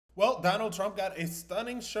Well, Donald Trump got a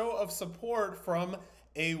stunning show of support from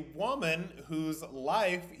a woman whose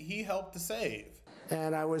life he helped to save.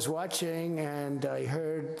 And I was watching and I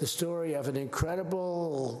heard the story of an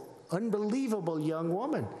incredible, unbelievable young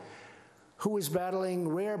woman who was battling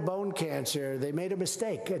rare bone cancer. They made a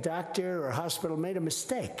mistake. A doctor or a hospital made a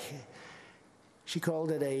mistake. She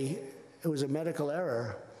called it it was a medical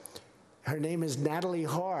error. Her name is Natalie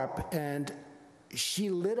Harp, and she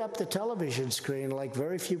lit up the television screen like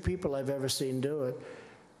very few people I've ever seen do it.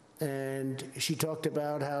 And she talked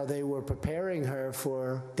about how they were preparing her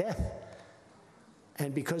for death.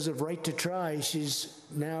 And because of Right to Try, she's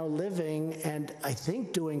now living and I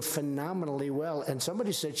think doing phenomenally well. And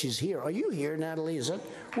somebody said she's here. Are you here, Natalie?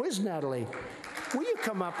 Where's Natalie? Will you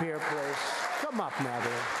come up here, please? Come up,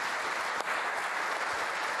 Natalie.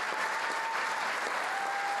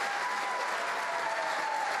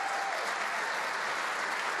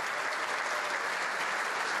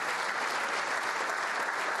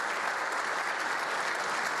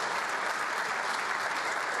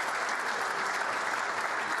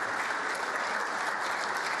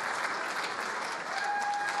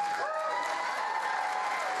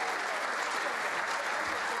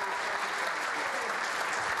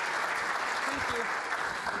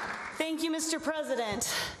 Thank you, Mr.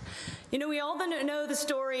 President. You know, we all know the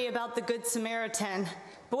story about the Good Samaritan,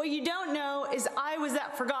 but what you don't know is I was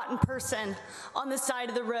that forgotten person on the side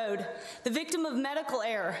of the road, the victim of medical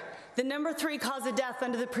error, the #3 cause of death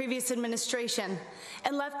under the previous administration,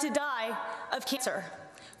 and left to die of cancer.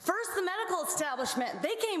 First, the medical establishment,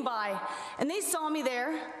 they came by and they saw me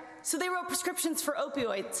there, so they wrote prescriptions for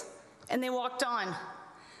opioids, and they walked on.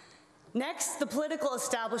 Next, the political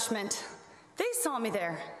establishment, they saw me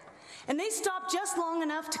there. And they stopped just long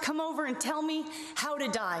enough to come over and tell me how to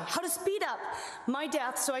die, how to speed up my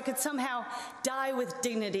death so I could somehow die with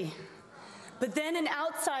dignity. But then an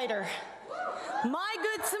outsider, my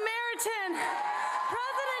Good Samaritan,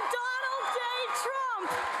 President Donald J. Trump,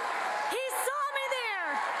 he saw me there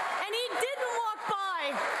and he didn't walk by,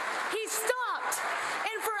 he stopped.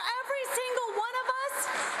 And for every single one of us,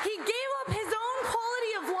 he gave up his own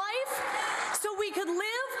quality of life so we could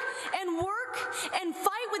live and work and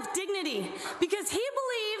fight with dignity, because he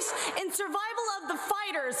believes in survival of the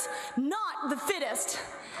fighters, not the fittest.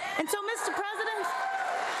 And so, Mr. President,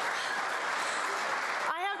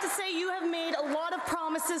 I have to say you have made a lot of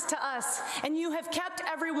promises to us, and you have kept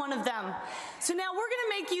every one of them. So now we're going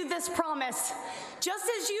to make you this promise. Just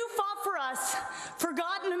as you fought for us,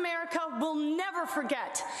 forgotten America will never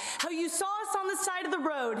forget how you saw us on the side of the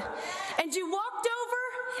road, and you walked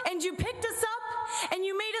over, and you picked us up, and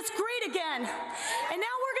you made us great again. And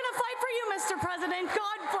now we're going to fight for you, Mr. President.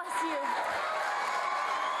 God bless you.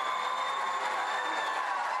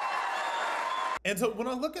 And so when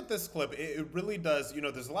I look at this clip, it really does,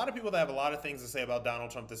 there's a lot of people that have a lot of things to say about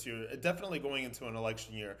Donald Trump this year, definitely going into an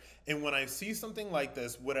election year. And when I see something like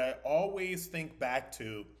this, what I always think back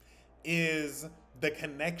to is the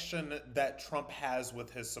connection that Trump has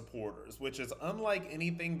with his supporters, which is unlike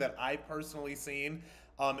anything that I've personally seen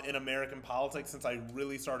in American politics since I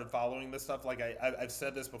really started following this stuff. Like I've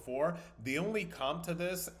said this before, the only comp to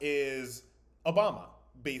this is Obama,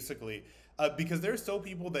 basically. Because there's still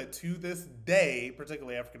people that to this day,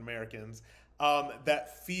 particularly African Americans,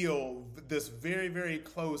 that feel this very, very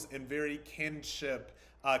close and very kinship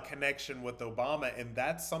connection with Obama. And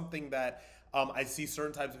that's something that I see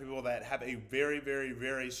certain types of people that have a very, very,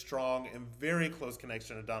 very strong and very close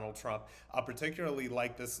connection to Donald Trump, particularly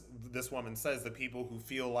like this woman says, the people who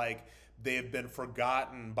feel like they have been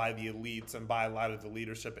forgotten by the elites and by a lot of the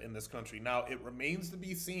leadership in this country. Now, it remains to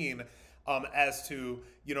be seen as to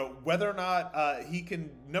whether or not he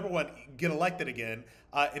can, number one, get elected again,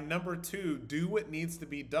 and number two, do what needs to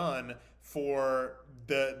be done for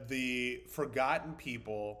the forgotten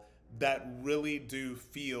people that really do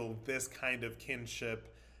feel this kind of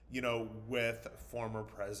kinship, with former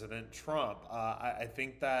President Trump. I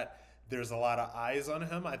think that there's a lot of eyes on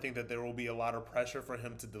him. I think that there will be a lot of pressure for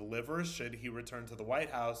him to deliver should he return to the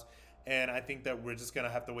White House, and I think that we're just going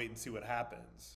to have to wait and see what happens.